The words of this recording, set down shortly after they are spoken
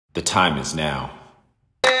The time is now.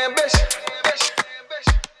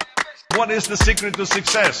 What is the secret to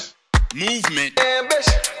success? Movement.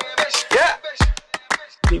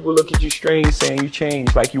 People look at you strange saying you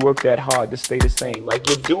changed, like you work that hard to stay the same. Like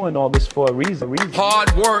you're doing all this for a reason.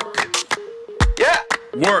 Hard work.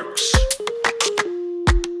 Works.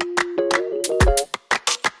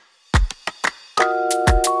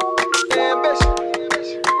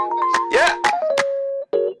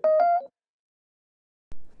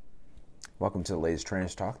 Welcome to the latest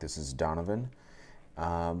Trainers Talk. This is Donovan.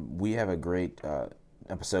 We have a great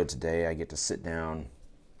episode today. I got to sit down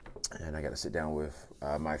with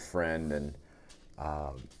my friend and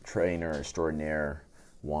trainer extraordinaire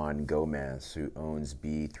Juan Gomez, who owns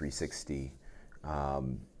B360,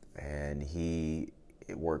 and he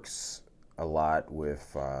works a lot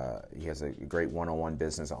with. He has a great one-on-one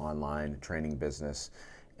business, online training business.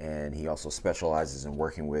 And he also specializes in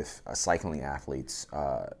working with cycling athletes,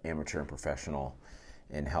 amateur and professional,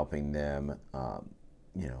 and helping them,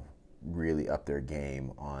 really up their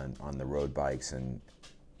game on the road bikes and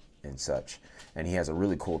such. And he has a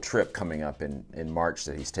really cool trip coming up in March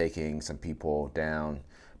that he's taking some people down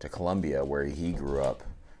to Colombia, where he grew up,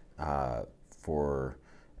 for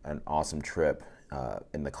an awesome trip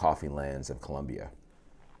in the coffee lands of Colombia.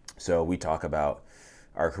 So we talk about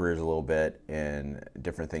our careers a little bit and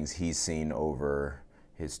different things he's seen over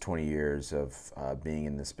his 20 years of being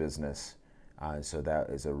in this business. So that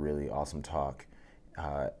is a really awesome talk.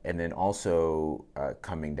 And then also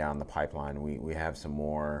coming down the pipeline, we have some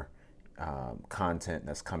more content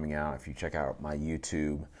that's coming out. If you check out my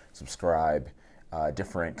YouTube, subscribe,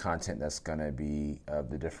 different content that's going to be of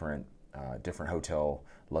the different hotel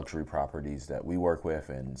luxury properties that we work with,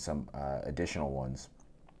 and some additional ones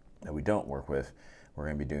that we don't work with. We're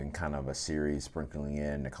going to be doing kind of a series, sprinkling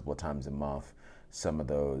in a couple of times a month some of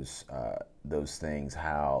those things,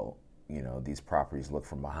 how these properties look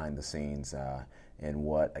from behind the scenes, and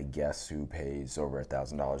what a guest who pays over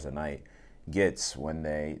 $1,000 a night gets when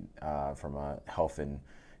they, from a health and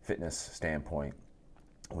fitness standpoint,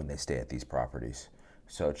 when they stay at these properties.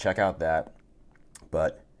 So check out that.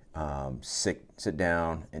 But sit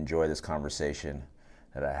down, enjoy this conversation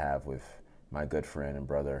that I have with my good friend and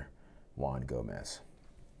brother, Juan Gomez.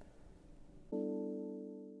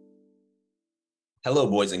 Hello,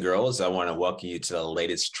 boys and girls. I want to welcome you to the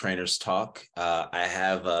latest Trainers Talk. I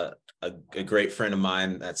have a great friend of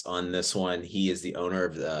mine that's on this one. He is the owner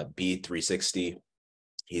of the B360.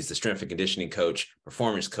 He's the strength and conditioning coach,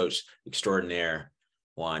 performance coach extraordinaire,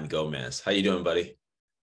 Juan Gomez. How you doing, buddy?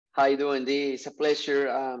 How you doing, D? It's a pleasure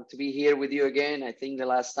to be here with you again. I think the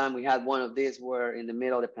last time we had one of these were in the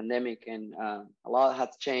middle of the pandemic, and a lot has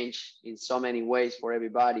changed in so many ways for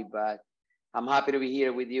everybody. But I'm happy to be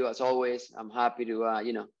here with you as always. I'm happy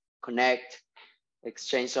to connect,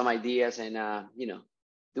 exchange some ideas, and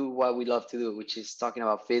do what we love to do, which is talking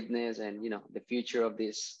about fitness and the future of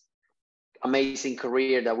this amazing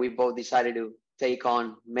career that we both decided to take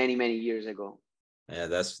on many years ago. Yeah,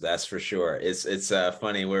 that's for sure. It's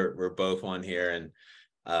funny. We're both on here, and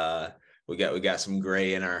we got some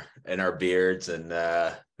gray in our beards, and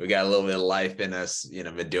we got a little bit of life in us.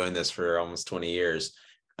 Been doing this for almost 20 years.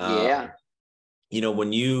 Yeah.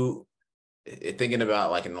 When you thinking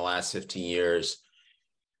about, like, in the last 15 years,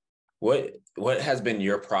 what has been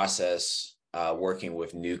your process working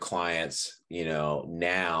with new clients,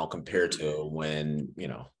 now compared to when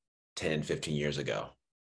 10, 15 years ago?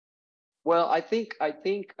 Well, I think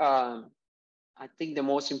the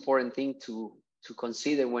most important thing to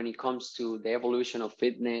consider when it comes to the evolution of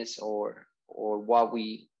fitness or what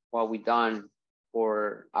we done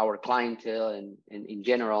for our clientele and in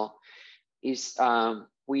general is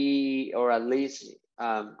we, or at least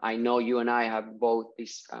I know you and I have both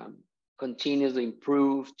this continuously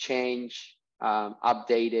improve, change,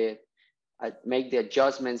 updated, make the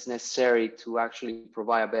adjustments necessary to actually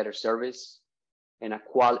provide a better service and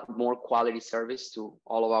more quality service to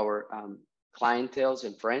all of our clientels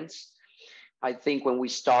and friends. I think when we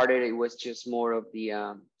started, it was just more of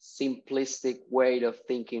the simplistic way of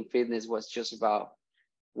thinking fitness was just about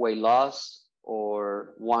weight loss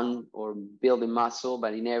or building muscle,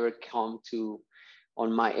 but it never come to,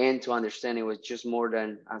 on my end, to understand it was just more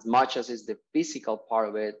than, as much as it's the physical part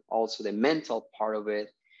of it, also the mental part of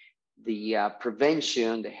it, the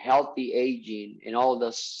prevention, the healthy aging, and all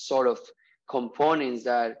those sort of components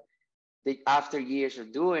that after years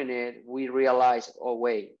of doing it, we realize, oh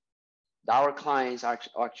wait, our clients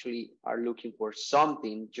actually are looking for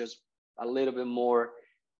something just a little bit more,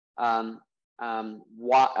 a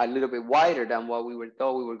little bit wider than what we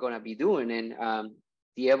thought we were going to be doing. And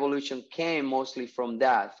the evolution came mostly from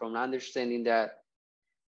that, from understanding that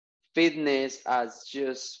fitness as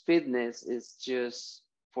just fitness is just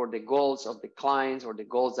for the goals of the clients or the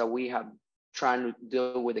goals that we have trying to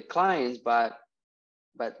deal with the clients, but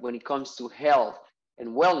when it comes to health and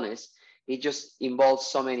wellness, it just involves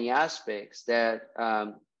so many aspects that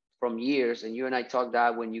from years, and you and I talked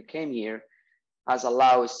that when you came here, has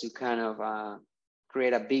allowed us to kind of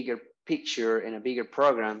create a bigger picture and a bigger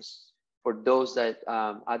programs for those that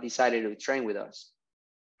are decided to train with us.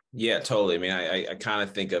 Yeah, totally. I mean, I kind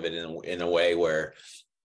of think of it in a way where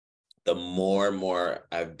the more and more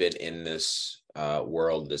I've been in this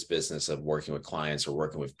world, this business of working with clients or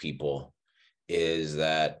working with people, is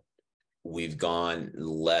that we've gone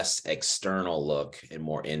less external look and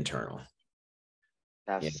more internal.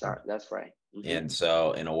 That's right. Mm-hmm. And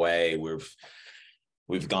so in a way,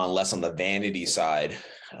 we've gone less on the vanity side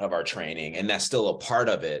of our training, and that's still a part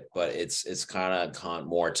of it, but it's kind of gone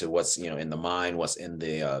more to what's, you know, in the mind, what's in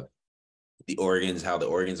the organs, how the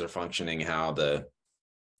organs are functioning, how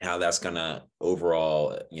that's gonna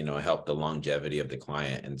overall, you know, help the longevity of the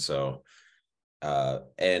client. And so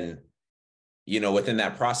and you know, within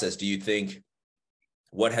that process, do you think,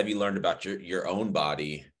 what have you learned about your own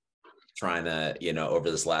body trying to, you know,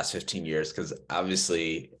 over this last 15 years? Because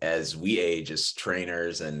obviously as we age as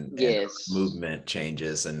trainers and movement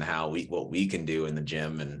changes, and what we can do in the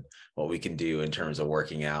gym and what we can do in terms of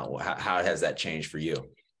working out, how has that changed for you?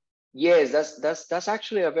 Yes, that's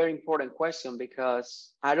actually a very important question,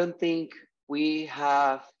 because I don't think we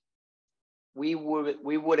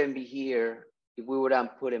wouldn't be here if we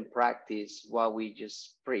wouldn't put in practice what we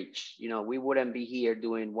just preach. You know, we wouldn't be here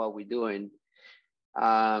doing what we're doing,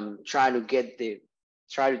 trying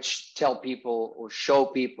to tell people or show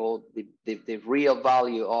people the real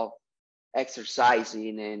value of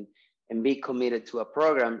exercising and be committed to a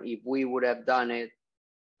program if we would have done it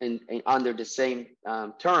in under the same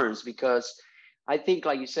terms. Because I think,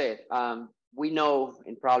 like you said, we know,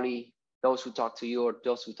 and probably those who talk to you or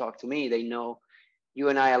those who talk to me, they know you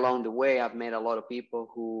and I along the way, I've met a lot of people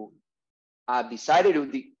who have decided to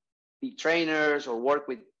be trainers or work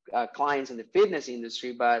with clients in the fitness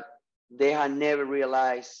industry, but they had never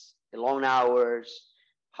realized the long hours,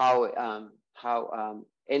 how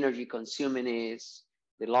energy consuming is,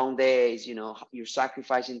 the long days, you know, you're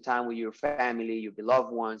sacrificing time with your family, your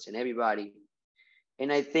beloved ones, and everybody.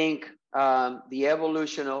 And I think the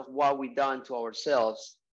evolution of what we've done to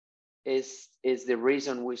ourselves is the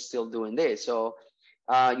reason we're still doing this. So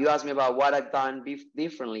you asked me about what I've done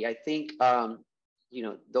differently. I think, you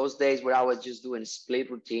know, those days where I was just doing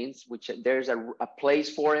split routines, which there's a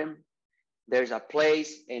place for them. There's a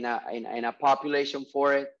place and a population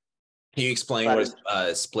for it. Can you explain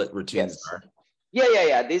what split routines are?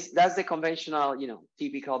 Yeah. That's the conventional, you know,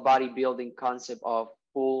 typical bodybuilding concept of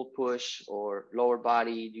pull, push, or lower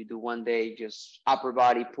body. You do one day just upper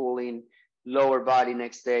body pulling, lower body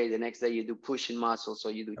next day. The next day you do pushing muscles. So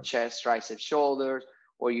you do chest, triceps, shoulders,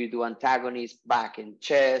 or you do antagonist, back and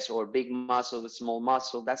chest, or big muscle with small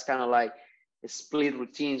muscle. That's kind of like the split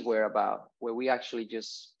routines were about, where we actually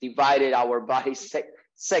just divided our bodies,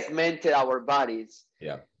 segmented our bodies.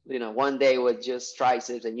 Yeah. You know, one day was just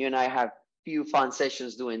triceps, and you and I have few fun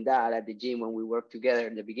sessions doing that at the gym when we worked together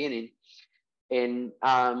in the beginning. And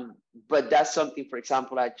but that's something, for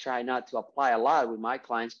example, I try not to apply a lot with my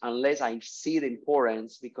clients unless I see the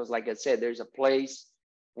importance, because like I said, there's a place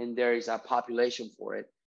and there is a population for it.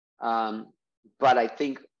 But I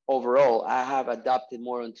think overall, I have adapted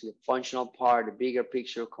more into the functional part, the bigger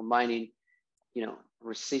picture, combining, you know,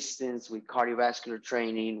 resistance with cardiovascular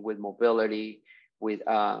training, with mobility, with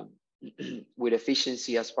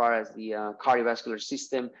efficiency as far as the cardiovascular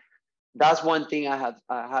system. That's one thing I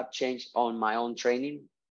have changed on my own training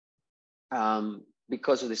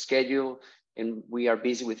because of the schedule, and we are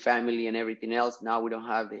busy with family and everything else. Now we don't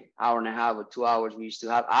have the hour and a half or 2 hours we used to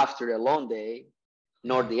have after a long day,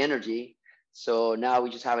 nor the energy. So now we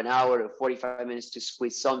just have an hour or 45 minutes to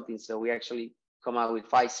squeeze something. So we actually come out with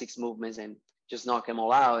 5-6 movements and just knock them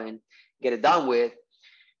all out and get it done with.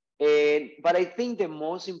 But I think the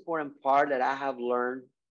most important part that I have learned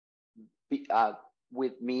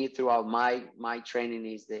with me throughout my training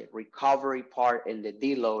is the recovery part and the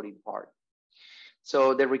deloading part.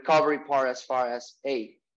 So the recovery part, as far as,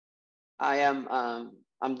 hey,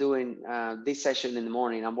 I'm doing this session in the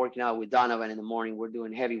morning. I'm working out with Donovan in the morning. We're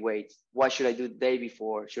doing heavy weights. What should I do the day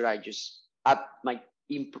before? Should I just up my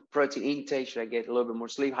protein intake? Should I get a little bit more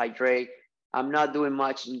sleep, hydrate? I'm not doing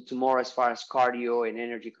much tomorrow as far as cardio and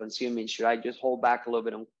energy consuming. Should I just hold back a little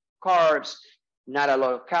bit on carbs? Not a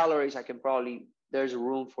lot of calories. I can probably, there's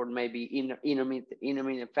room for maybe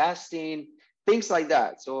intermittent fasting, things like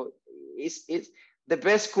that. So it's the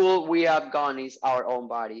best school we have gone is our own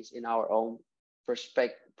bodies in our own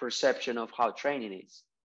perception of how training is.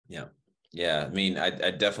 Yeah. Yeah. I mean,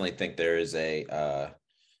 I definitely think there is a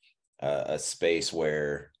space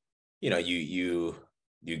where, you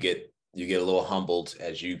get a little humbled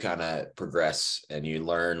as you kind of progress and you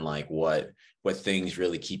learn like what things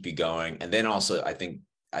really keep you going. And then also I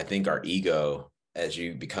think our ego, as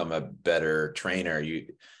you become a better trainer,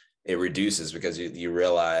 it reduces, because you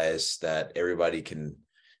realize that everybody can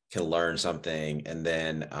learn something. And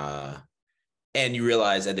then and you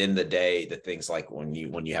realize at the end of the day, the things like when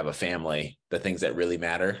you have a family, the things that really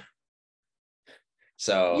matter.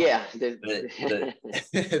 So yeah,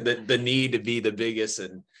 the need to be the biggest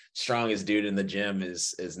and strongest dude in the gym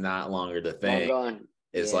is not longer the thing.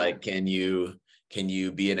 It's like, can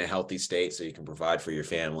you be in a healthy state so you can provide for your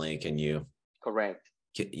family? Can you correct,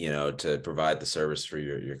 to provide the service for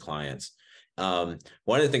your clients? One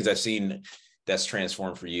of the things I've seen that's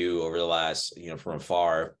transformed for you over the last, from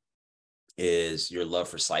afar, is your love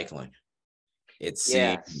for cycling. It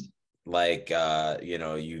seems like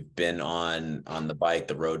you've been on the bike,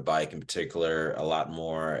 the road bike in particular, a lot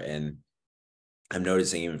more. And I'm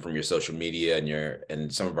noticing even from your social media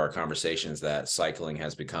and some of our conversations that cycling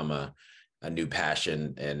has become a new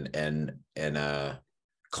passion and a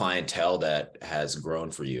clientele that has grown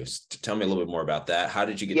for you. Tell me a little bit more about that. How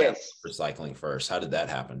did you get that for cycling first? How did that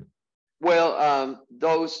happen? Well,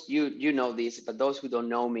 those you know this, but those who don't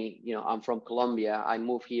know me, I'm from Colombia. I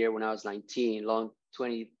moved here when I was 19,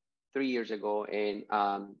 23 years ago, and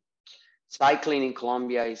cycling in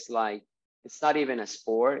Colombia is like, it's not even a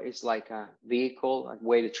sport. It's like a vehicle, a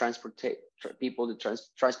way to transport people, the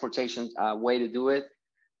transportation way to do it.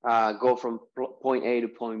 Go from point A to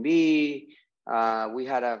point B. We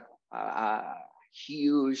had a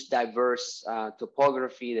huge, diverse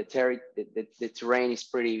topography. The terrain is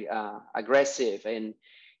pretty aggressive, and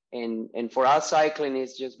for us, cycling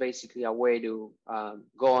is just basically a way to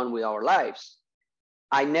go on with our lives.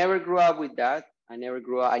 I never grew up with that. I never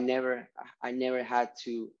had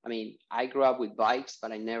to. I mean, I grew up with bikes,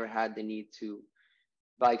 but I never had the need to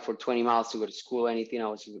bike for 20 miles to go to school or anything. I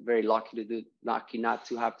was very lucky not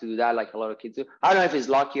to have to do that like a lot of kids do. I don't know if it's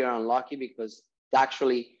lucky or unlucky, because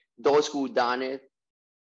actually those who done it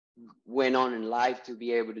went on in life to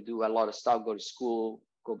be able to do a lot of stuff, go to school,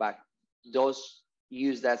 go back. Those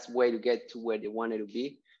use that way to get to where they wanted to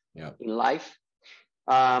be in life.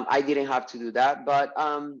 I didn't have to do that, but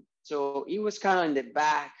so it was kind of in the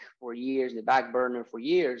back burner for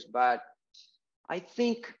years. But I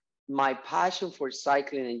think my passion for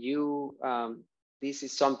cycling, and this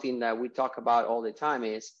is something that we talk about all the time,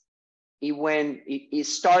 is it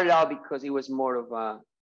started out because it was more of a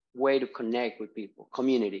way to connect with people,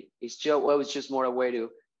 community. It was just more a way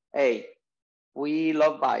to, hey, we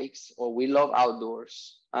love bikes, or we love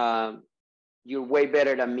outdoors. You're way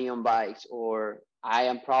better than me on bikes, or I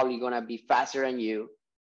am probably gonna be faster than you.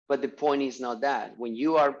 But the point is not that. When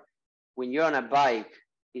you're on a bike,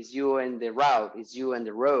 it's you and the route, it's you and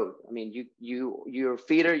the road. I mean, you're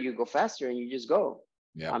fitter, you go faster, and you just go.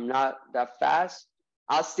 Yeah. I'm not that fast.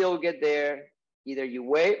 I'll still get there. Either you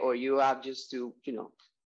wait or you have just to,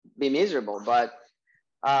 be miserable. But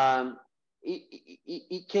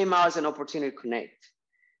it came out as an opportunity to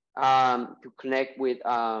connect with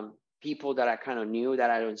people that I kind of knew that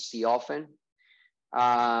I don't see often.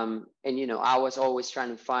 And I was always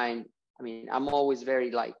trying to find. I mean, I'm always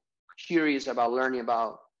very curious about learning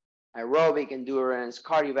about aerobic endurance,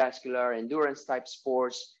 cardiovascular endurance type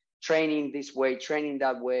sports, training this way, training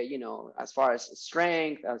that way, as far as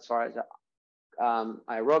strength, as far as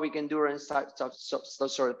aerobic endurance type stuff,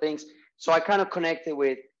 those sort of things. So I kind of connected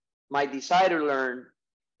with my desire to learn,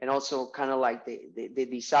 and also kind of like the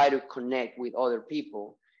desire to connect with other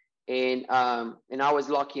people. And I was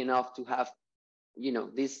lucky enough to have,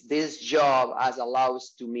 this job has allowed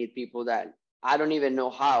us to meet people that I don't even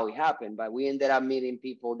know how it happened, but we ended up meeting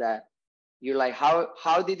people that you're like,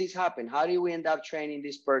 how did this happen? How did we end up training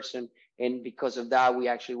this person? And because of that, we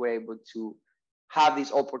actually were able to have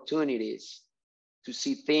these opportunities to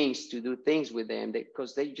see things, to do things with them,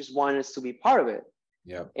 because they just want us to be part of it.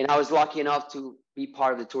 Yeah. And I was lucky enough to be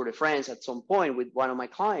part of the Tour de France at some point with one of my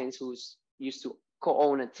clients who's used to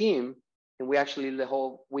co-own a team. And we actually lived the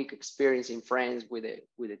whole week experiencing France with a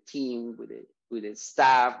team, with the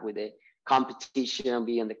staff, with the competition,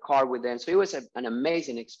 be in the car with them. So it was an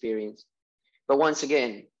amazing experience. But once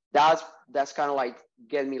again, that's kind of like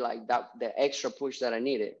get me like that, the extra push that I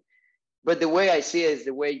needed. But the way I see it is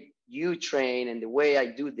the way you train, and the way I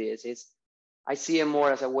do this is I see it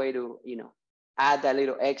more as a way to, add that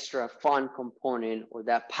little extra fun component, or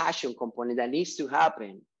that passion component that needs to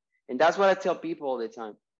happen. And that's what I tell people all the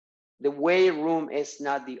time. The weight room is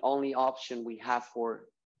not the only option we have for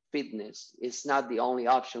fitness. It's not the only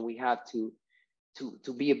option we have to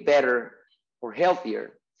be better or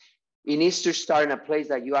healthier. It needs to start in a place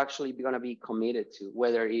that you actually going to be committed to,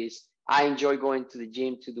 whether it's I enjoy going to the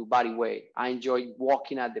gym to do body weight. I enjoy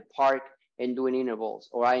walking at the park and doing intervals,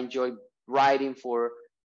 or I enjoy riding for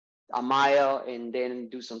a mile and then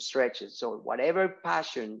do some stretches. So whatever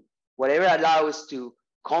passion, whatever allows us to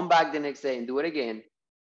come back the next day and do it again.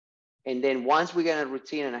 And then once we get a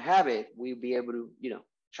routine and a habit, we'll be able to,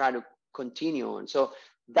 try to continue on. So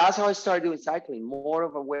that's how I started doing cycling, more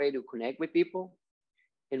of a way to connect with people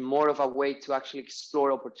and more of a way to actually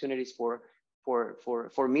explore opportunities for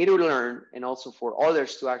me to learn, and also for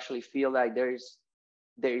others to actually feel like there's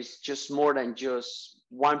just more than just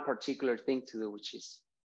one particular thing to do, which is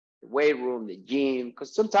the weight room, the gym.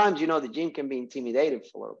 Because sometimes, the gym can be intimidating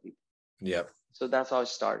for a lot of people. Yep. So that's how it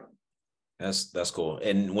started. That's cool.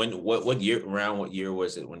 And what year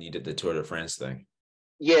was it when you did the Tour de France thing?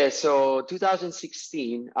 Yeah, so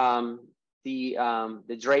 2016, the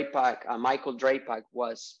Drapac, Michael Drapac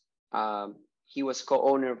was, he was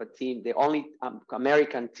co-owner of a team, the only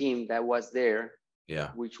American team that was there,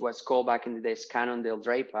 which was called back in the days Cannondale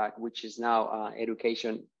Drapac, which is now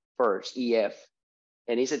Education First, EF.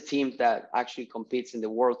 And it's a team that actually competes in the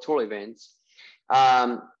World Tour events.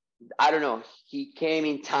 I don't know, he came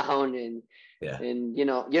in town and you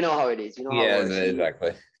know how it is.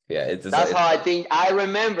 Exactly. Yeah, that's how I think. I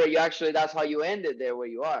remember you actually. That's how you ended there where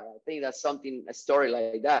you are. I think that's a story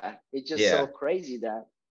like that. It's just so crazy that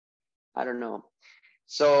I don't know.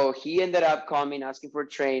 So he ended up coming, asking for a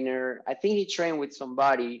trainer. I think he trained with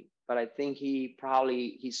somebody, but I think he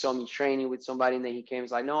saw me training with somebody, and then he came.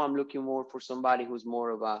 He's like, no, I'm looking more for somebody who's more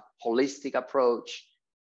of a holistic approach,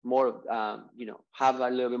 more of have a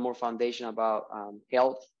little bit more foundation about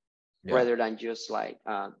health rather than just like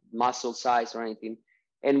muscle size or anything.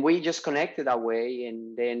 And we just connected that way.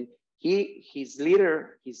 And then his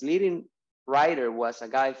leading rider was a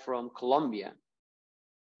guy from Colombia.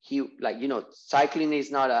 He cycling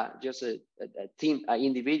is not just a team, an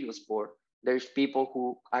individual sport. There's people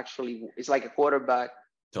who actually, it's like a quarterback.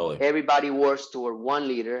 Totally. Everybody works toward one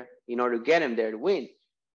leader in order to get him there to win.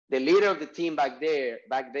 The leader of the team back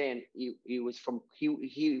then, he was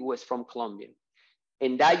from Colombia.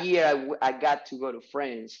 And that year, I got to go to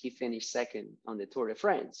France. He finished second on the Tour de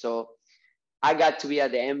France. So I got to be at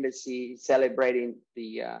the embassy celebrating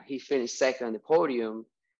he finished second on the podium,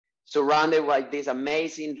 surrounded by these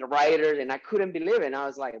amazing riders. And I couldn't believe it. And I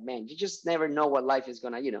was like, man, you just never know what life is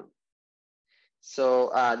going to, So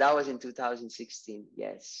that was in 2016.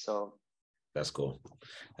 Yes. So. That's cool.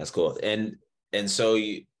 And so,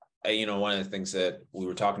 one of the things that we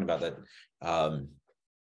were talking about that,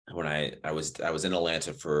 when I was in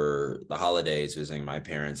Atlanta for the holidays visiting my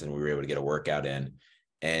parents, and we were able to get a workout in,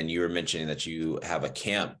 and you were mentioning that you have a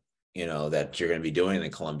camp, that you're going to be doing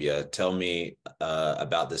in Colombia. Tell me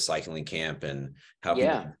about this cycling camp and how people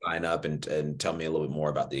can sign up, and tell me a little bit more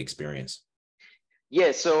about the experience.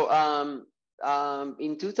 Yeah. So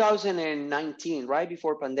in 2019, right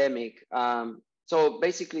before pandemic, so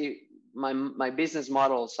basically my business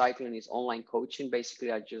model of cycling is online coaching.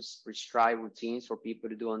 Basically, I just prescribe routines for people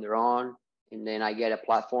to do on their own. And then I get a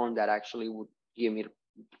platform that actually would give me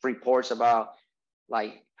reports about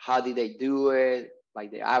like, how did they do it?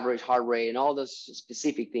 Like the average heart rate and all those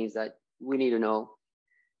specific things that we need to know.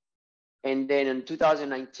 And then in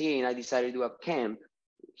 2019, I decided to do a camp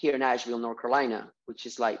here in Asheville, North Carolina, which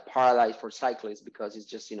is like paradise for cyclists because it's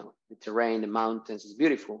just, the terrain, the mountains, is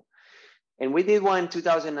beautiful. And we did one in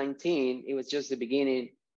 2019. It was just the beginning.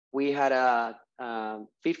 We had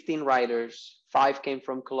 15 riders, 5 came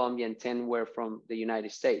from Colombia and 10 were from the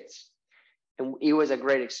United States. And it was a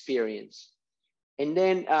great experience. And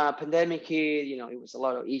then pandemic hit, it was a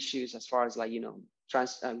lot of issues as far as like,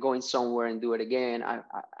 going somewhere and do it again.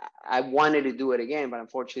 I wanted to do it again, but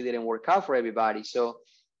unfortunately it didn't work out for everybody. So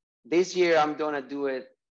this year I'm gonna do it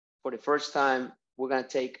for the first time. We're gonna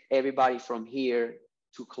take everybody from here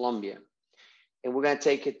to Colombia. And we're going to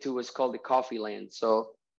take it to what's called the Coffee Land.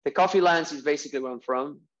 So the Coffee Lands is basically where I'm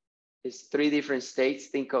from. It's 3 different states.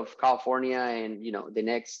 Think of California and, the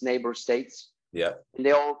next neighbor states. Yeah. And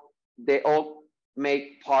they all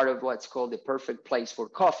make part of what's called the perfect place for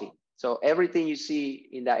coffee. So everything you see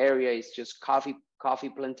in that area is just coffee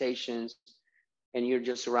plantations, and you're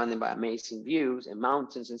just surrounded by amazing views and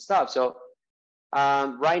mountains and stuff. So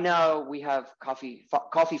right now we have coffee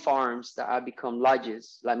farms that have become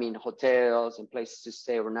lodges. I mean, hotels and places to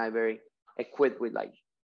stay overnight, very equipped with like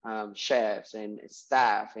chefs and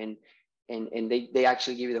staff, and and they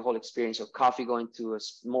actually give you the whole experience of coffee, going to a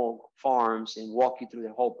small farms and walk you through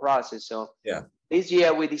the whole process. So Yeah. this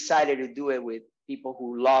year we decided to do it with people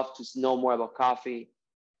who love to know more about coffee,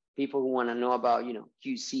 people who want to know about, you know,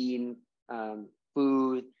 cuisine,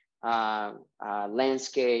 food,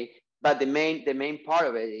 landscape. But the main part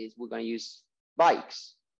of it is we're going to use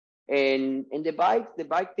bikes, and the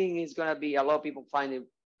bike thing is going to be, a lot of people find it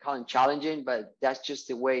kind of challenging, but that's just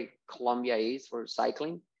the way Colombia is for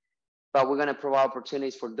cycling. But we're going to provide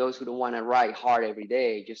opportunities for those who don't want to ride hard every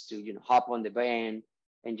day, just to, you know, hop on the van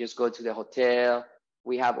and just go to the hotel.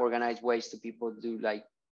 We have organized ways to people do like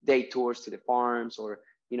day tours to the farms, or,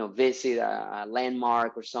 you know, visit a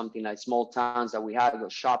landmark or something, like small towns that we have, go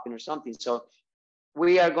shopping or something. So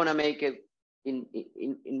we are going to make it in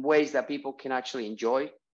ways that people can actually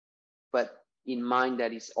enjoy, but in mind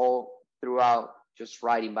that it's all throughout just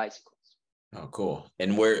riding bicycles. Oh, cool.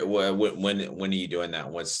 And when are you doing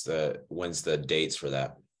that? When's the dates for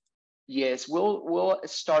that? Yes, we'll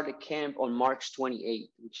start the camp on March 28th,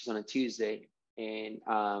 which is on a Tuesday, and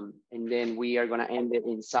then we are going to end it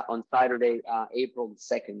on Saturday, April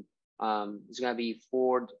 2nd. It's going to be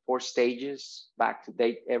four stages, back to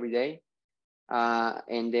date every day,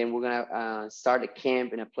 and then we're going to start a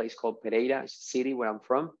camp in a place called Pereira, city where I'm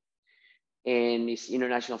from, and it's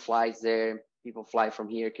international flights there. People fly from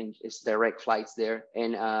here, it's direct flights there,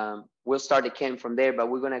 and we'll start the camp from there. But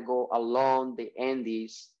we're going to go along the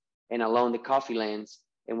Andes and along the coffee lands,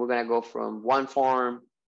 and we're going to go from one farm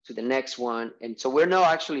to the next one. And so we're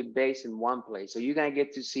not actually based in one place. So you're going to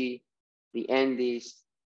get to see the Andes,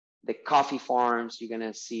 the coffee farms. You're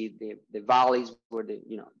going to see the valleys where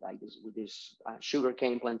like this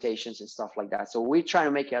sugarcane plantations and stuff like that. So we're trying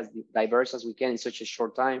to make it as diverse as we can in such a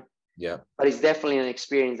short time. Yeah. But it's definitely an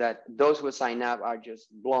experience that those who sign up are just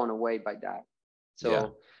blown away by that.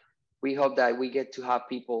 So we hope that we get to have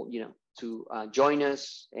people, you know, to join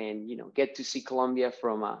us and, you know, get to see Colombia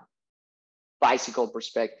from a bicycle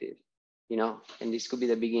perspective, you know, and this could be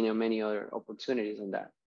the beginning of many other opportunities on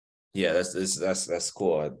that. Yeah, that's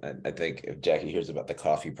cool. I think if Jackie hears about the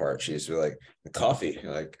coffee part, she's like, the coffee,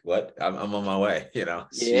 you're like, what? I'm on my way, you know?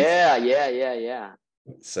 Yeah.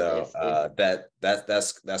 So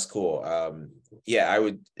that's cool.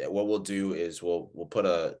 What we'll do is we'll put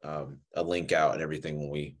a link out and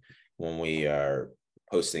everything when we are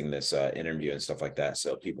posting this interview and stuff like that,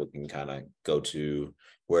 so people can kind of go to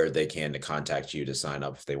where they can to contact you to sign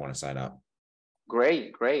up if they want to sign up.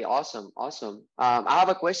 Great. Awesome. I have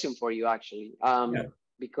a question for you, actually,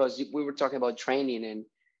 because we were talking about training, and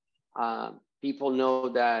people know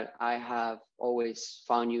that I have always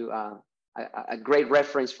found you a great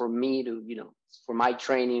reference for me to, you know, for my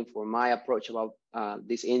training, for my approach about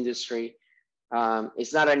this industry.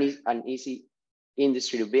 It's not an easy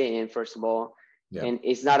industry to be in, first of all. Yeah. And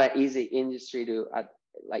it's not an easy industry to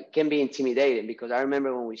can be intimidating, because I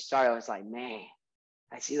remember when we started, I was like, man,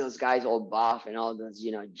 I see those guys all buff and all those,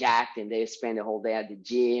 you know, jacked, and they spend the whole day at the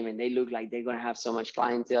gym and they look like they're going to have so much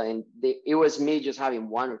clientele. And it was me just having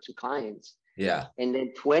one or two clients. Yeah. And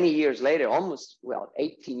then 20 years later,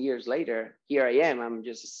 18 years later, here I am. I'm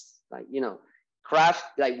just like, you know,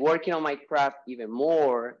 working on my craft even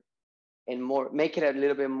more and more, make it a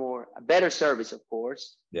little bit more, a better service, of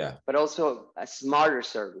course. Yeah. But also a smarter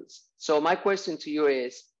service. So my question to you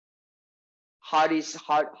is,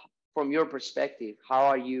 from your perspective, how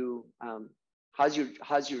are you, how's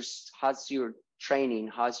your training,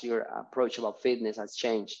 how's your approach about fitness has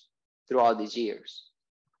changed throughout these years?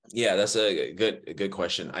 Yeah, that's a good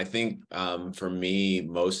question. I think for me,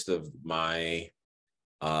 most of my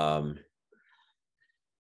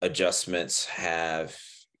adjustments have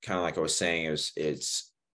kind of, like I was saying,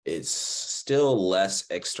 it's still less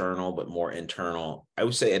external but more internal. I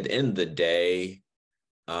would say at the end of the day,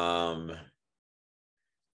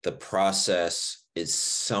 the process is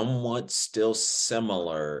somewhat still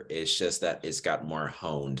similar. It's just that it's got more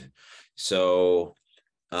honed. So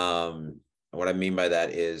what I mean by that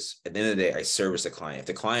is, at the end of the day, I service a client. If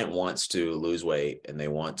the client wants to lose weight and they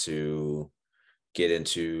want to get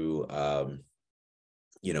into,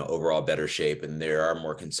 overall better shape, and they are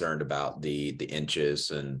more concerned about the inches,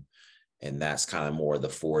 and that's kind of more the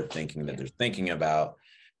forward thinking that they're thinking about,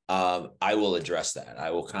 I will address that.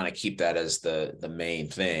 I will kind of keep that as the main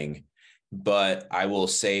thing, but I will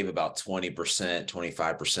save about 20%,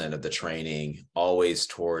 25% of the training always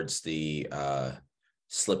towards the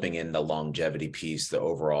slipping in the longevity piece, the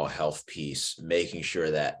overall health piece, making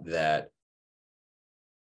sure that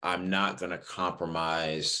I'm not going to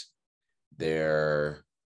compromise their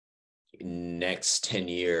next 10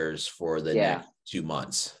 years for the next 2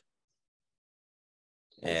 months.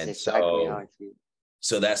 That's And exactly so how I feel.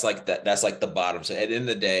 So that's like that's like the bottom. So at the end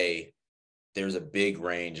of the day, there's a big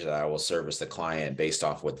range that I will service the client based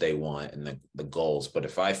off what they want and the goals. But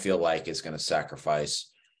if I feel like it's going to sacrifice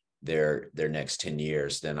their next 10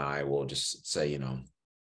 years, then I will just say, you know,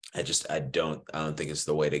 I don't think it's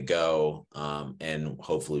the way to go. And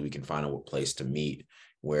hopefully we can find a place to meet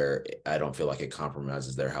where I don't feel like it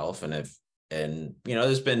compromises their health. And you know,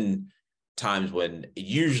 there's been times when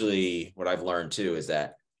usually what I've learned too is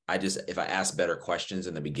that if I ask better questions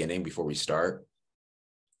in the beginning before we start,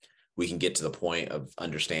 we can get to the point of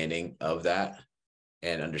understanding of that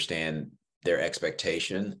and understand their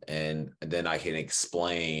expectation. And then I can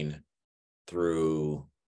explain through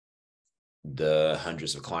the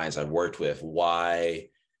hundreds of clients I've worked with why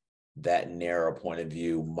that narrow point of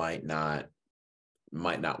view might not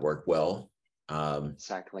work well.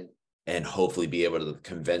 Exactly. And hopefully be able to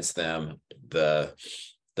convince them the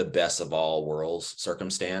best of all worlds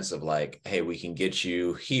circumstance of like, hey, we can get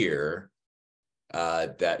you here,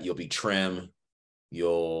 that you'll be trim,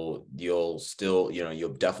 you'll still, you know,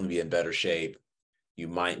 you'll definitely be in better shape. You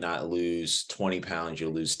might not lose 20 pounds,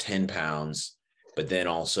 you'll lose 10 pounds, but then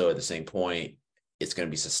also at the same point, it's going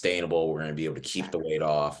to be sustainable. We're going to be able to keep the weight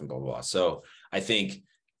off and blah, blah, blah. So I think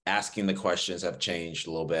asking the questions have changed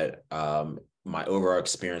a little bit. My overall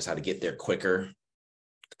experience, how to get there quicker,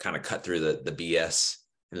 to kind of cut through the BS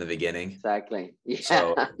in the beginning. Exactly. Yeah.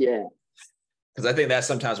 So, yeah. Because I think that's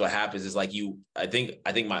sometimes what happens is like I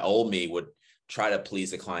think my old me would try to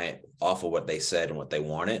please the client off of what they said and what they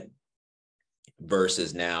wanted,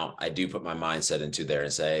 versus now I do put my mindset into there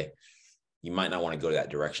and say, you might not want to go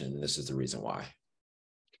that direction, and this is the reason why.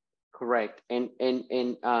 Correct. And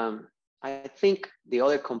I think the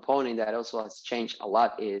other component that also has changed a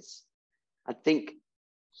lot is, I think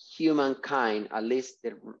humankind, at least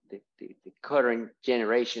the current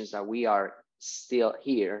generations that we are still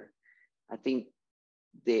here, I think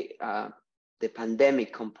the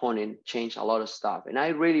pandemic component changed a lot of stuff. And I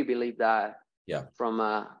really believe that from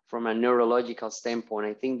a neurological standpoint,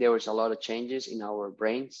 I think there was a lot of changes in our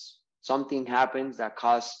brains. Something happens that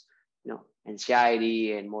caused, you know,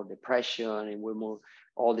 anxiety and more depression, and we're more,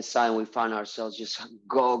 all of a sudden we found ourselves just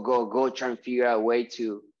go, trying to figure out a way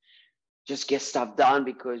to just get stuff done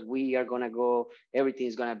because we are going to go, everything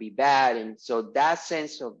is going to be bad. And so that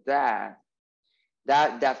sense of that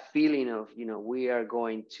feeling of, you know, we are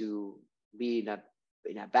going to be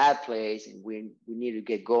in a bad place and we need to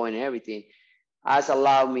get going and everything, has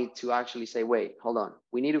allowed me to actually say, wait, hold on.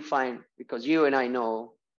 We need to find, because you and I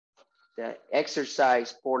know that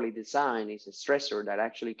exercise poorly designed is a stressor that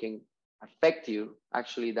actually can affect you,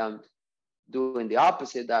 actually them doing the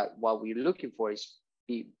opposite, that what we're looking for is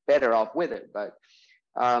be better off with it. But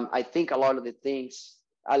I think a lot of the things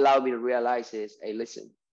allow me to realize is, hey,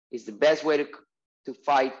 listen, it's the best way to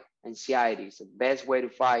fight anxiety. It's the best way to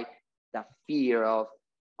fight that fear of,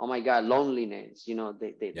 oh my God, loneliness. You know,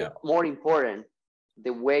 the more important,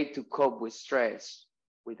 the way to cope with stress,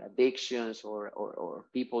 with addictions or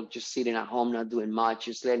people just sitting at home, not doing much,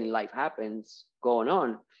 just letting life happen, going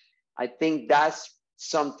on. I think that's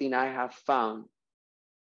something I have found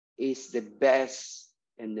is the best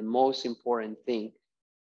and the most important thing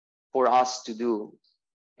for us to do,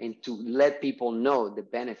 and to let people know the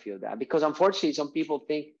benefit of that. Because unfortunately, some people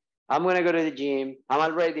think, I'm going to go to the gym, I'm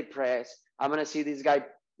already depressed, I'm going to see this guy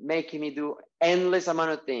making me do endless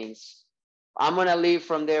amount of things, I'm going to live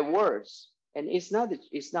from their words. And it's not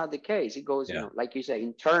the case. It goes, you know, like you said,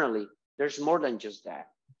 internally, there's more than just that.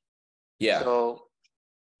 Yeah. So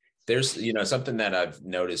there's, you know, something that I've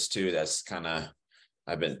noticed too, that's kind of,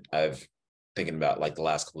 I've thinking about like the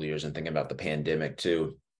last couple of years and thinking about the pandemic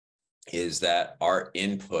too, is that our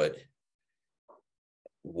input,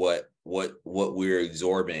 what we're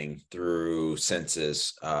absorbing through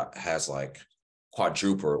senses, has like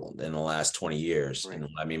quadrupled in the last 20 years. Right. And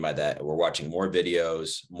what I mean by that, we're watching more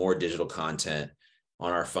videos, more digital content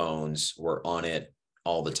on our phones. We're on it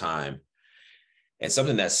all the time. And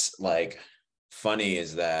something that's like funny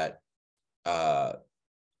is that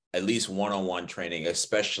at least one-on-one training,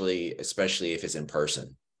 especially if it's in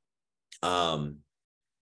person,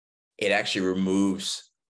 it actually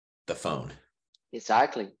removes the phone.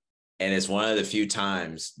 Exactly. And it's one of the few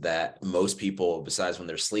times that most people, besides when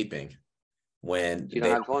they're sleeping, when they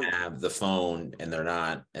don't have the phone and they're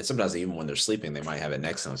not, and sometimes even when they're sleeping, they might have it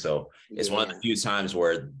next to them. So it's one of the few times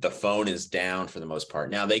where the phone is down for the most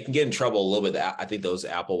part. Now they can get in trouble a little bit. I think those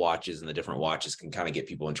Apple Watches and the different watches can kind of get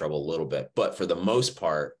people in trouble a little bit, but for the most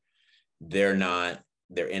part, they're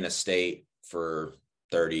in a state for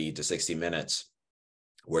 30 to 60 minutes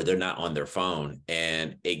where they're not on their phone,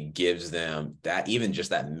 and it gives them that, even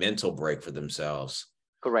just that mental break for themselves.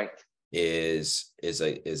 Correct. is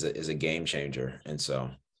a game changer. And so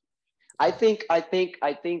I think, yeah,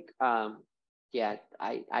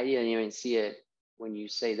 I didn't even see it when you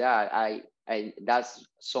say that. I that's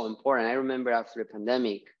so important. I remember after the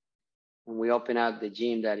pandemic, when we opened up the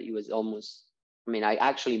gym, that it was almost, I mean, I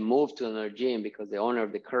actually moved to another gym because the owner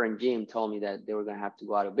of the current gym told me that they were going to have to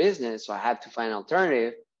go out of business. So I had to find an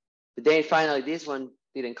alternative. But then finally, this one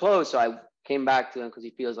didn't close. So I came back to them because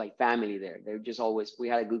it feels like family there. They're just always, we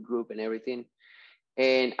had a good group and everything.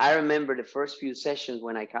 And I remember the first few sessions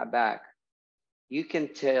when I got back, you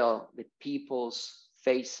can tell the people's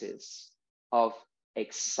faces of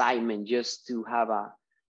excitement just to have a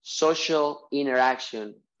social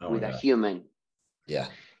interaction with a human. Yeah.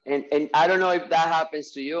 And I don't know if that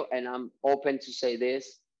happens to you, and I'm open to say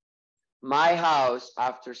this. My house,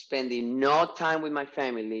 after spending no time with my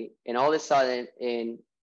family, and all of a sudden in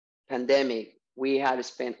pandemic, we had to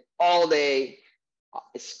spend all day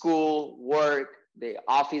school, work, the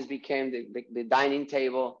office became the dining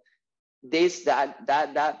table. This,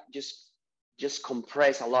 that just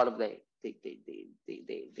compressed a lot of the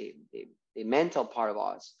mental part of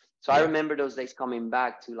us. So I remember those days coming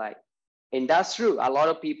back to like, and that's true. A lot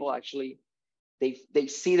of people actually, they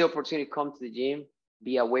see the opportunity to come to the gym,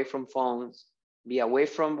 be away from phones, be away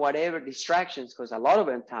from whatever distractions, because a lot of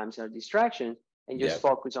them times are distractions, and just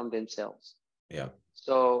focus on themselves. Yeah.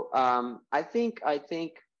 So I think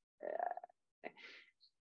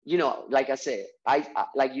you know, like I said, I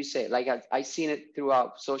like you said, like I seen it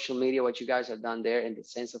throughout social media, what you guys have done there, and the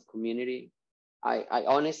sense of community. I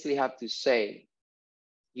honestly have to say,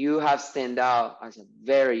 you have stand out as a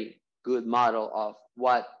very good model of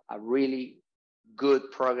what a really good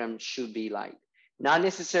program should be like. Not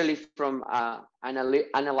necessarily from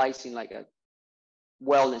analyzing like a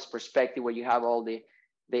wellness perspective where you have all the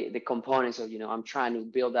components of, you know, I'm trying to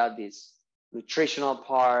build out this nutritional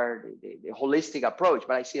part, the holistic approach,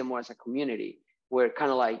 but I see it more as a community where kind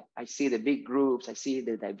of like I see the big groups, I see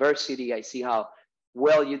the diversity, I see how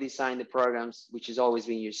well you design the programs, which has always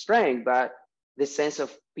been your strength, but the sense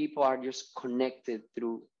of people are just connected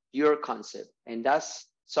through your concept. And that's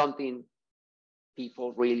something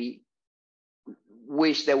people really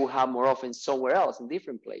wish they would have more often somewhere else in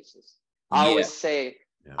different places. I always say,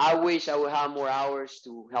 I wish I would have more hours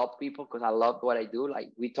to help people because I love what I do.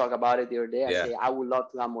 Like we talked about it the other day. I say I would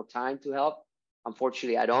love to have more time to help.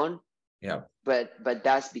 Unfortunately, I don't. Yeah. But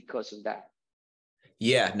that's because of that.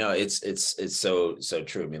 Yeah, no, it's so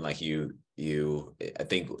true. I mean, like I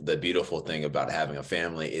think the beautiful thing about having a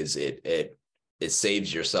family is it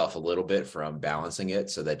saves yourself a little bit from balancing it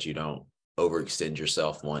so that you don't overextend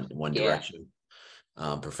yourself one direction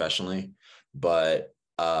professionally. But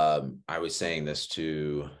I was saying this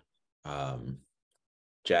to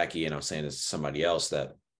Jackie, and I was saying this to somebody else,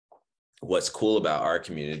 that what's cool about our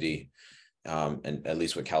community, and at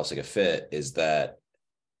least with Calcica Fit, is that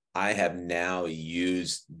I have now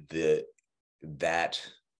used that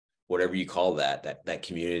whatever you call that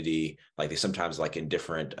community, like they sometimes, like in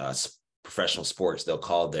different professional sports, they'll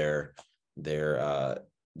call their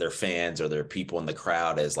fans or their people in the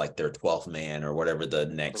crowd as like their 12th man or whatever the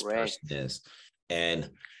next person is. And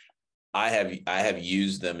I have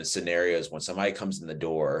used them in scenarios when somebody comes in the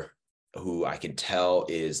door who I can tell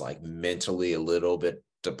is like mentally a little bit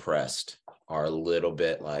depressed or a little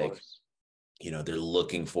bit like, you know, they're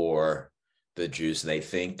looking for the juice. They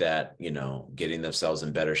think that, you know, getting themselves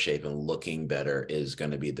in better shape and looking better is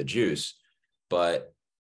going to be the juice. But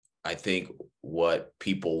I think what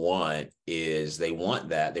people want is they want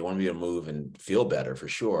that. They want to be able to move and feel better for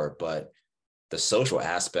sure. But the social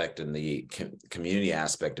aspect and the community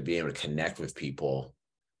aspect of being able to connect with people,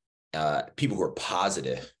 people who are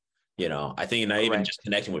positive, you know, I think not even just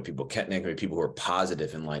connecting with people who are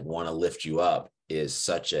positive and like want to lift you up is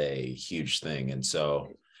such a huge thing. And so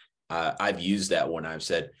I've used that when I've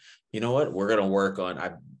said, you know what, we're going to work on,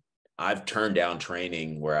 I've turned down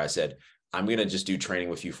training where I said, I'm going to just do training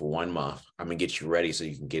with you for 1 month. I'm going to get you ready so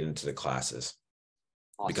you can get into the classes.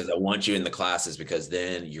 Awesome. Because I want you in the classes, because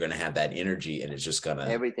then you're going to have that energy and it's just going to,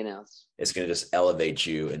 everything else, it's going to just elevate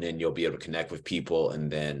you. And then you'll be able to connect with people. And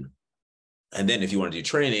then if you want to do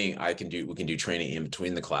training, we can do training in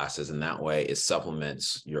between the classes. And that way it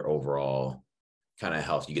supplements your overall kind of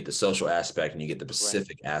health. You get the social aspect and you get the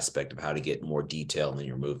specific aspect of how to get more detail in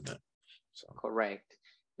your movement. So. Correct.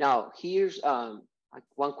 Now here's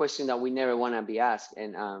one question that we never want to be asked.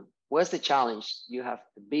 And what's the challenge you have,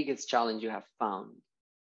 the biggest challenge you have found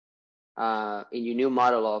in your new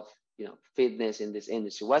model of, you know, fitness in this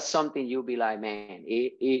industry? What's something you'll be like, man,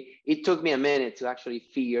 it took me a minute to actually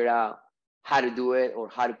figure out how to do it or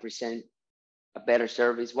how to present a better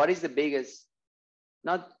service? What is the biggest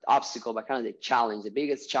not obstacle, but kind of the challenge, the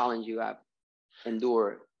biggest challenge you have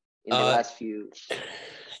endured in the last few?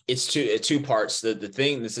 It's two parts. The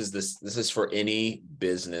thing, this is for any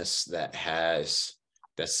business that has,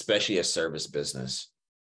 especially a service business.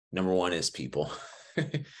 Number one is people.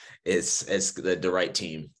 it's the right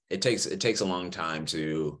team. It takes a long time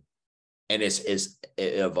to, and it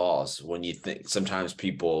evolves. When you think, sometimes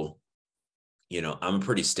people, you know, I'm a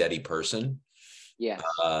pretty steady person. Yes.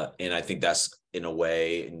 And I think that's, in a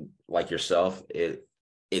way, like yourself,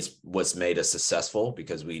 it's what's made us successful,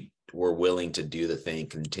 because we're willing to do the thing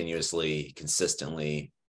continuously,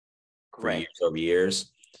 consistently, for years over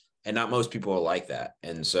years. And not most people are like that.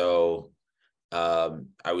 And so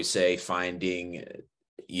I would say finding,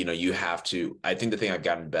 you know, you have to, I think the thing I've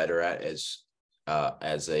gotten better at is,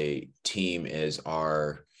 as a team, is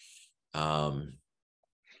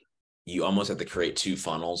you almost have to create two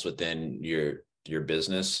funnels within your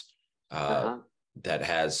business that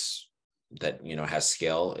has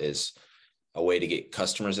scale, is a way to get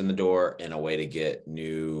customers in the door and a way to get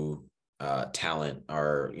new talent,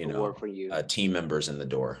 or, you know, team members in the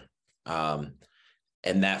door.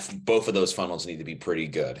 And that both of those funnels need to be pretty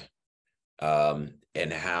good. And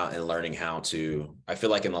learning how to, I feel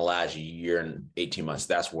like in the last year and 18 months,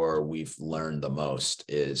 that's where we've learned the most,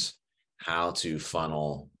 is how to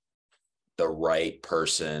funnel the right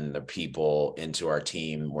person, the people, into our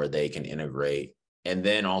team where they can integrate. And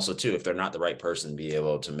then also too, if they're not the right person, be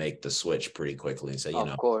able to make the switch pretty quickly and say, you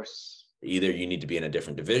know, of course, either you need to be in a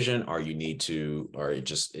different division, or you need to, or it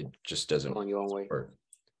just doesn't go your own way. Work.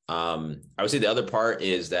 I would say the other part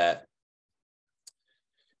is that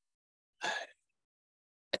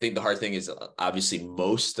I think the hard thing is, obviously,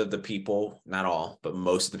 most of the people, not all, but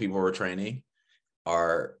most of the people we're training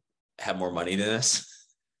have more money than us.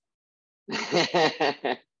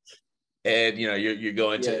 And, you know, you're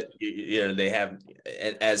going to, you know, they have,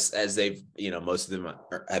 as they've, you know, most of them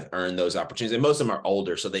have earned those opportunities, and most of them are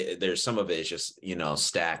older. So there's some of it is just, you know,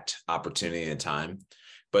 stacked opportunity and time.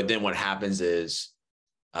 But then what happens is,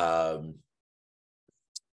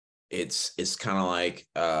 it's kind of like,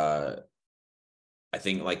 I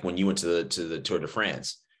think, like when you went to the Tour de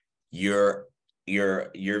France, your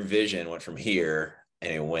vision went from here,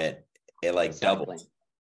 and it like doubled.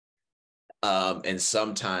 And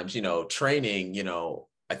sometimes, you know, training, you know,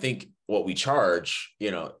 I think what we charge,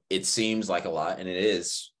 you know, it seems like a lot, and it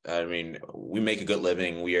is. I mean, we make a good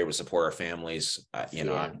living. We are able to support our families. You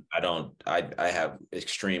know, I have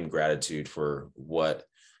extreme gratitude for what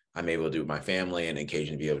I'm able to do with my family, and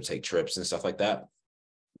occasionally be able to take trips and stuff like that.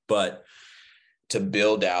 But to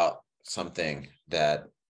build out something that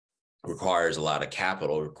requires a lot of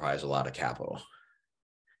capital,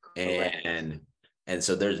 And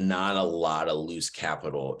so there's not a lot of loose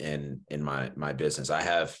capital in my business.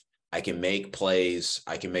 I can make plays.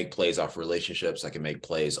 I can make plays off relationships. I can make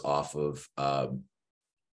plays off of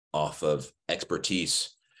expertise.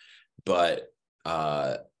 But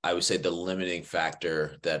I would say the limiting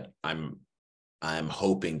factor that I'm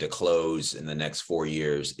hoping to close in the next 4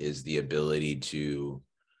 years is the ability to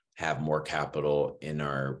have more capital in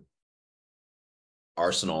our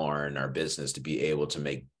arsenal or in our business to be able to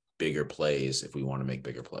make bigger plays if we want to make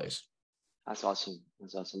bigger plays. That's awesome.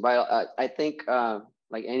 But I think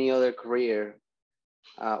like any other career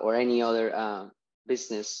or any other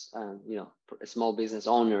business, you know, small business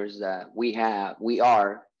owners that we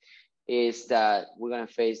are, is that we're going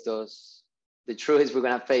to face those, the truth is we're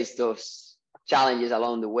going to face those challenges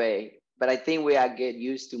along the way. But I think we get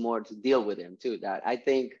used to more to deal with them too. That I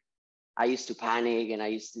think I used to panic, and I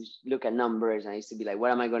used to look at numbers, and I used to be like,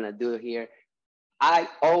 what am I going to do here? I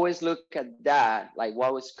always look at that, like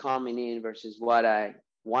what was coming in versus what I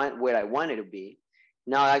wanted to be.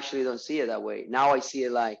 Now I actually don't see it that way. Now I see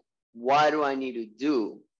it like, what do I need to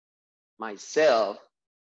do myself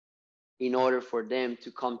in order for them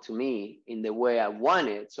to come to me in the way I want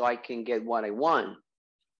it, so I can get what I want?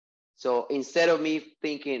 So instead of me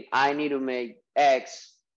thinking I need to make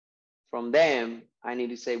X from them, I need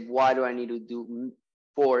to say, what do I need to do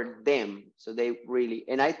for them? So they really,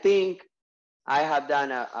 and I think I have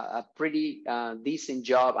done a pretty decent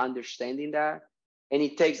job understanding that. And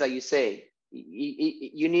it takes, like you say,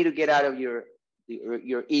 you need to get out of your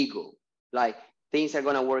ego. Like, things are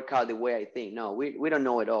going to work out the way I think. No, we don't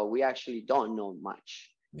know it all. We actually don't know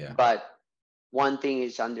much. Yeah. But one thing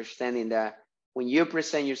is understanding that when you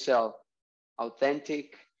present yourself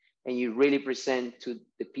authentic, and you really present to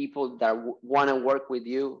the people that want to work with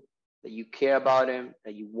you, that you care about them,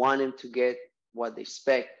 that you want them to get what they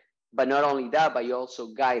expect. But not only that, but you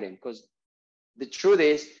also guide them. Because the truth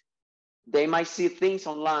is, they might see things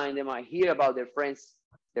online, they might hear about their friends,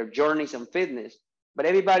 their journeys in fitness, but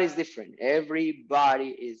everybody's different. Everybody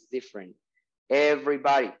is different.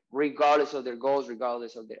 Everybody, regardless of their goals,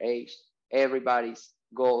 regardless of their age, everybody's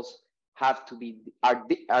goals have to be are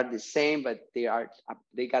the same, but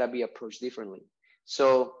they gotta be approached differently.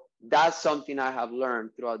 So that's something I have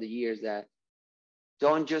learned throughout the years, that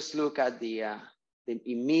don't just look at the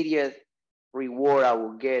immediate reward I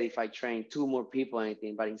will get if I train two more people or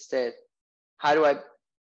anything, but instead, how do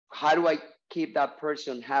I keep that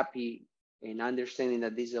person happy and understanding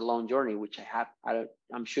that this is a long journey, which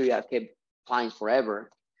I'm sure you have kept clients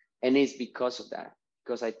forever. And it's because of that,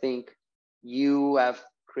 because I think you have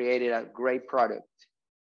created a great product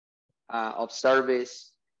of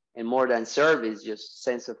service, and more than service, just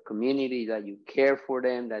sense of community, that you care for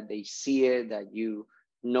them, that they see it, that you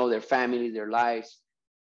know their family, their lives,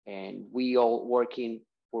 and we all working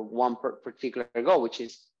for one particular goal, which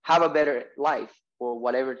is have a better life for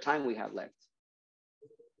whatever time we have left.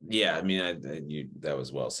 Yeah, I mean, that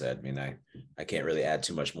was well said. I mean, I can't really add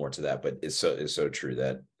too much more to that, but it's so true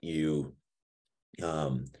that you,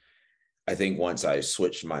 I think once I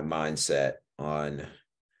switched my mindset on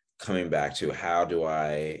coming back to how do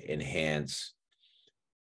I enhance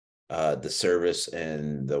the service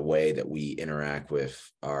and the way that we interact with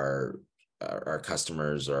our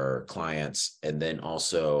customers, our clients, and then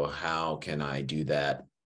also how can I do that?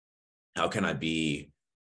 How can I be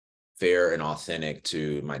fair and authentic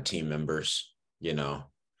to my team members, you know,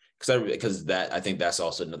 because I think that's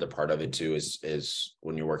also another part of it too, is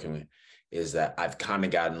when you're working with, is that I've kind of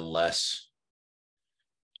gotten less,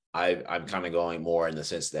 I'm kind of going more in the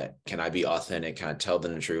sense that, can I be authentic? Can I tell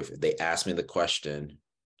them the truth? If they ask me the question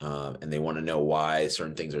and they want to know why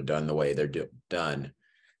certain things are done the way they're done,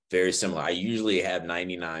 very similar. I usually have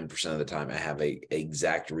 99% of the time, I have a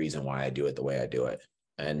exact reason why I do it the way I do it.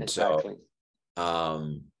 And exactly.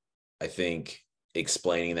 So I think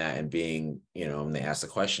explaining that and being, you know, when they ask the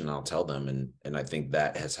question, I'll tell them. And I think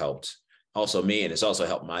that has helped also me. And it's also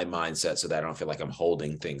helped my mindset so that I don't feel like I'm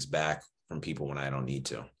holding things back from people when I don't need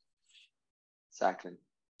to. Exactly.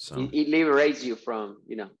 So it liberates you from,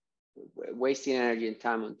 you know, wasting energy and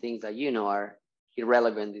time on things that, you know, are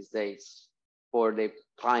irrelevant these days for the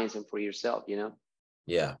clients and for yourself, you know?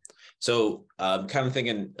 Yeah. So kind of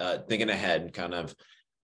thinking ahead, kind of,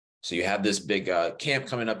 so you have this big camp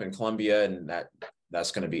coming up in Colombia, and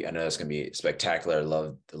that's going to be, I know that's going to be spectacular.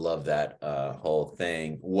 Love that whole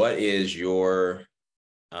thing. What is your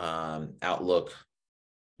outlook,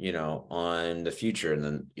 you know, on the future, and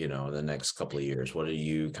then, you know, the next couple of years? What are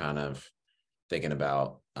you kind of thinking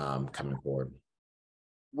about coming forward?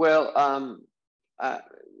 Well,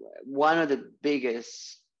 one of the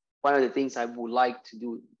things I would like to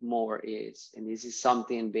do more is, and this is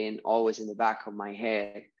something being always in the back of my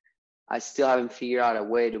head, I still haven't figured out a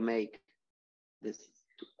way to make this,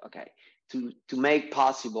 to make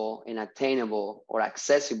possible and attainable or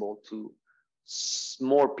accessible to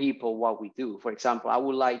more people what we do. For example, I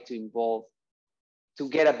would like to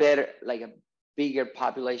get a better, like a bigger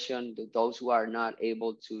population, those who are not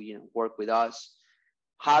able to, you know, work with us.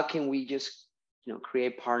 How can we just, you know,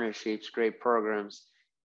 create partnerships, create programs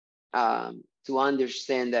to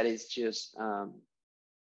understand that it's just,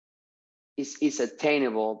 it's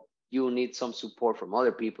attainable. You will need some support from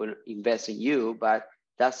other people invest in you, but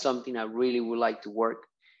that's something I really would like to work.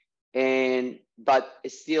 But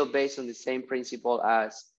it's still based on the same principle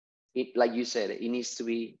as it, like you said, it needs to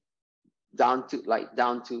be down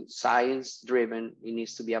to science driven. It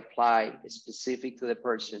needs to be applied specific to the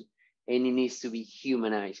person, and it needs to be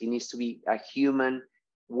humanized. It needs to be a human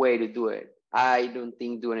way to do it. I don't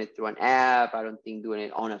think doing it through an app. I don't think doing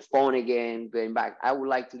it on a phone again, going back. I would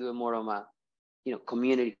like to do it more of a, you know,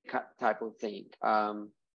 community type of thing.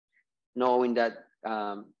 Knowing that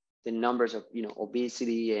the numbers of, you know,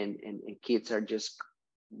 obesity and kids are just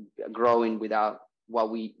growing without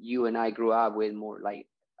what you and I grew up with, more like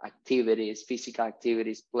activities, physical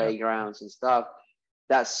activities, playgrounds and stuff.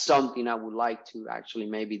 That's something I would like to actually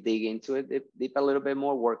maybe dig into it deep a little bit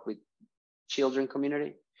more, work with children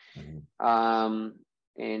community. Mm-hmm.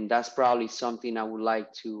 And that's probably something I would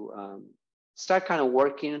like to start kind of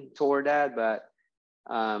working toward that, but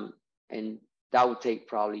and that would take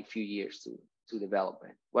probably a few years to develop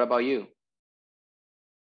it. What about you?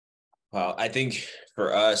 Well, I think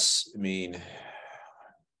for us, I mean,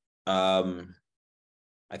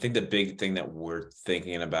 I think the big thing that we're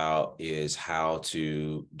thinking about is how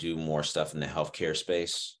to do more stuff in the healthcare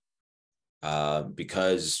space,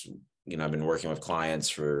 because, you know, I've been working with clients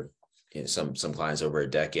for, you know, some clients over a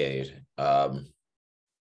decade.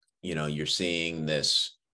 You know, you're seeing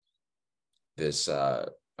this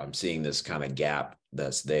I'm seeing this kind of gap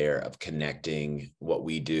that's there of connecting what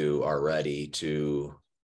we do already to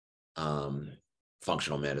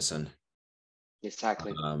functional medicine.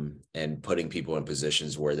 Exactly. And putting people in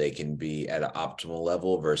positions where they can be at an optimal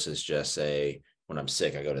level versus just say, when I'm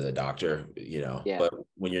sick, I go to the doctor, Yeah. but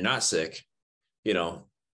when you're not sick,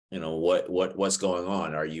 what's going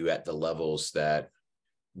on? Are you at the levels that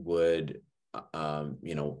would,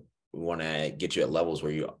 we want to get you at levels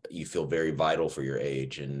where you feel very vital for your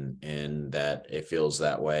age, and that it feels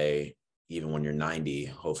that way even when you're 90,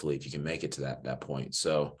 hopefully, if you can make it to that point.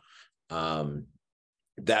 So,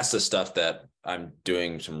 that's the stuff that I'm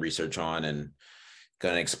doing some research on and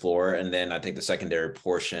going to explore. And then I think the secondary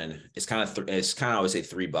portion is kind of, I would say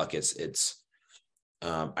 3 buckets. It's,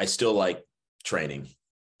 I still like training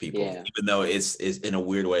people, even though it's in a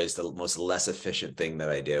weird way, it's the most less efficient thing that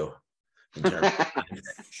I do. In terms of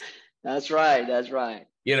That's right.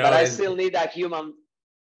 But I still need that human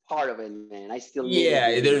part of it, man. I still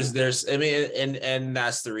need there's I mean, and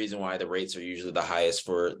that's the reason why the rates are usually the highest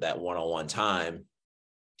for that one-on-one time,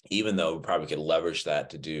 even though we probably could leverage that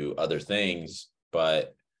to do other things,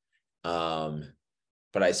 but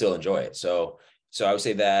I still enjoy it. So I would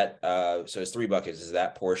say that, so it's 3 buckets. Is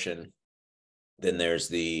that portion. Then there's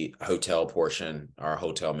the hotel portion, our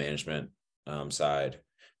hotel management side,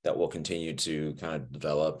 that will continue to kind of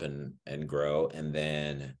develop and grow. And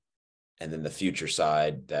then the future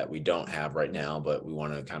side that we don't have right now, but we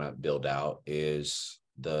want to kind of build out, is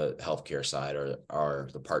the healthcare side, or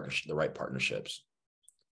the partnership, the right partnerships.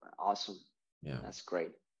 Awesome. Yeah. That's great.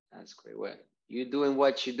 Well, you're doing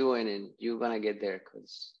what you're doing, and you're going to get there,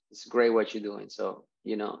 because it's great what you're doing. So,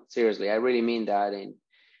 seriously, I really mean that. And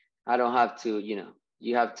I don't have to,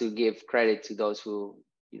 you have to give credit to those who,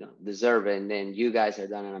 deserve it. And then you guys have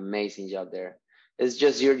done an amazing job there. It's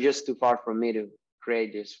just, you're just too far from me to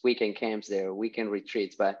create this weekend camps there, weekend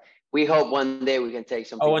retreats. But we hope one day we can take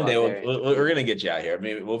some people. One day we're going to get you out here. I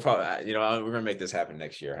mean, we'll probably, we're going to make this happen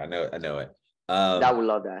next year. I know it. I would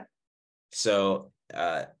love that. So,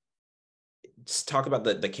 just talk about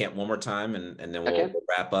the camp one more time, and then we'll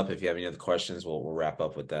wrap up. If you have any other questions, we'll wrap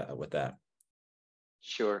up with that.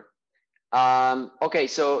 Sure. Okay,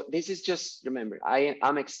 so this is just, remember,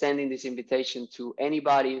 I'm extending this invitation to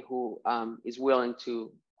anybody who is willing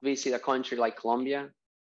to visit a country like Colombia,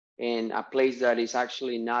 and a place that is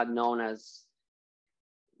actually not known as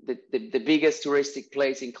the biggest touristic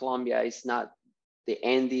place in Colombia. Is not the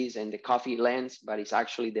Andes and the coffee lands, but it's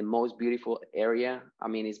actually the most beautiful area. I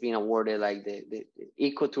mean, it's been awarded, like the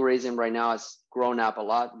ecotourism right now has grown up a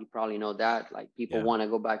lot. You probably know that. Like, people want to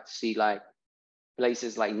go back to see like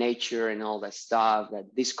places like nature and all that stuff, that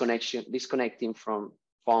disconnecting from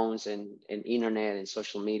phones and internet and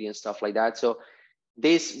social media and stuff like that. So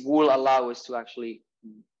this will allow us to actually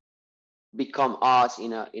become us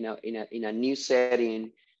in a new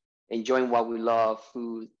setting, enjoying what we love,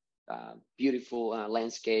 food, beautiful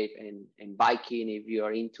landscape, and biking if you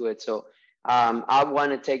are into it. So I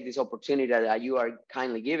want to take this opportunity that you are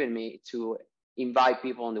kindly giving me to invite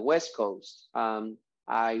people on the West Coast.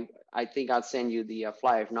 I think I'll send you the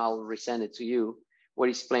flyer. If not, I'll resend it to you, where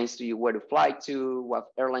it explains to you where to fly to, what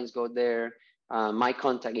airlines go there, my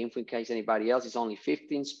contact info in case anybody else. It's only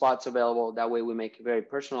 15 spots available. That way we make it very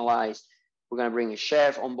personalized. We're going to bring a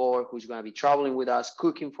chef on board who's going to be traveling with us,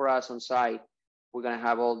 cooking for us on site. We're going to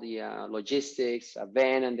have all the logistics, a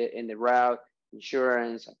van in the route,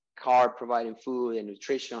 insurance, a car providing food and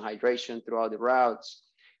nutrition, hydration throughout the routes.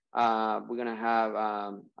 We're going to have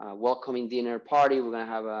a welcoming dinner party. We're going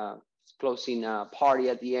to have a closing party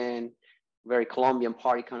at the end, very Colombian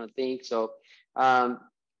party kind of thing. So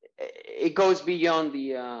it goes beyond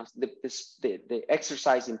the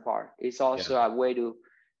exercising part. It's also a way to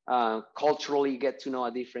culturally get to know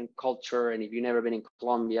a different culture. And if you've never been in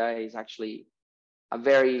Colombia, it's actually a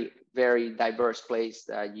very, very diverse place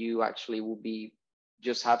that you actually will be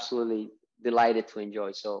just absolutely delighted to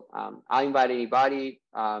enjoy. So I invite anybody.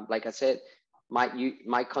 Like I said,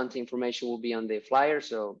 my contact information will be on the flyer.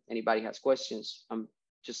 So anybody has questions, I'm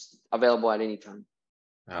just available at any time.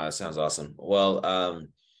 That sounds awesome. Well,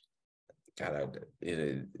 God,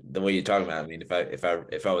 the way you're talking about, I mean, if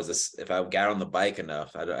I got on the bike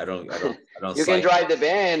enough, I don't. You can drive the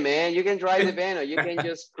van, man. You can drive the van, or you can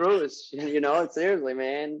just cruise. Seriously,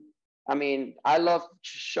 man. I mean, I love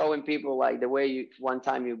showing people, like the way one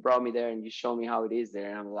time you brought me there and you showed me how it is there,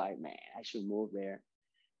 and I'm like, man, I should move there.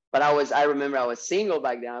 But I remember I was single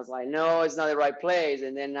back then. I was like, no, it's not the right place.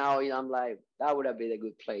 And then now, I'm like, that would have been a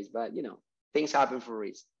good place. But things happen for a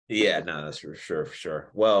reason. Yeah, no, that's for sure.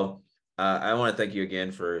 Well, I want to thank you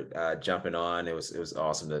again for jumping on. It was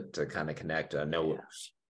awesome to kind of connect.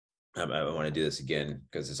 I want to do this again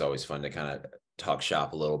because it's always fun to kind of talk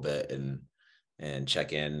shop a little bit and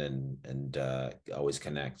check in and always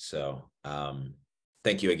connect. So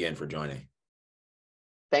thank you again for joining.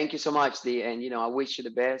 Thank you so much, Dee. And, I wish you the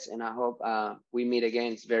best. And I hope we meet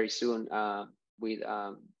again very soon with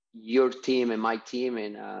your team and my team.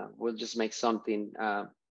 And we'll just make something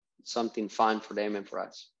fun for them and for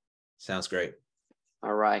us. Sounds great.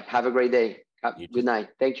 All right. Have a great day. Good night.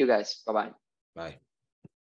 Thank you, guys. Bye-bye. Bye.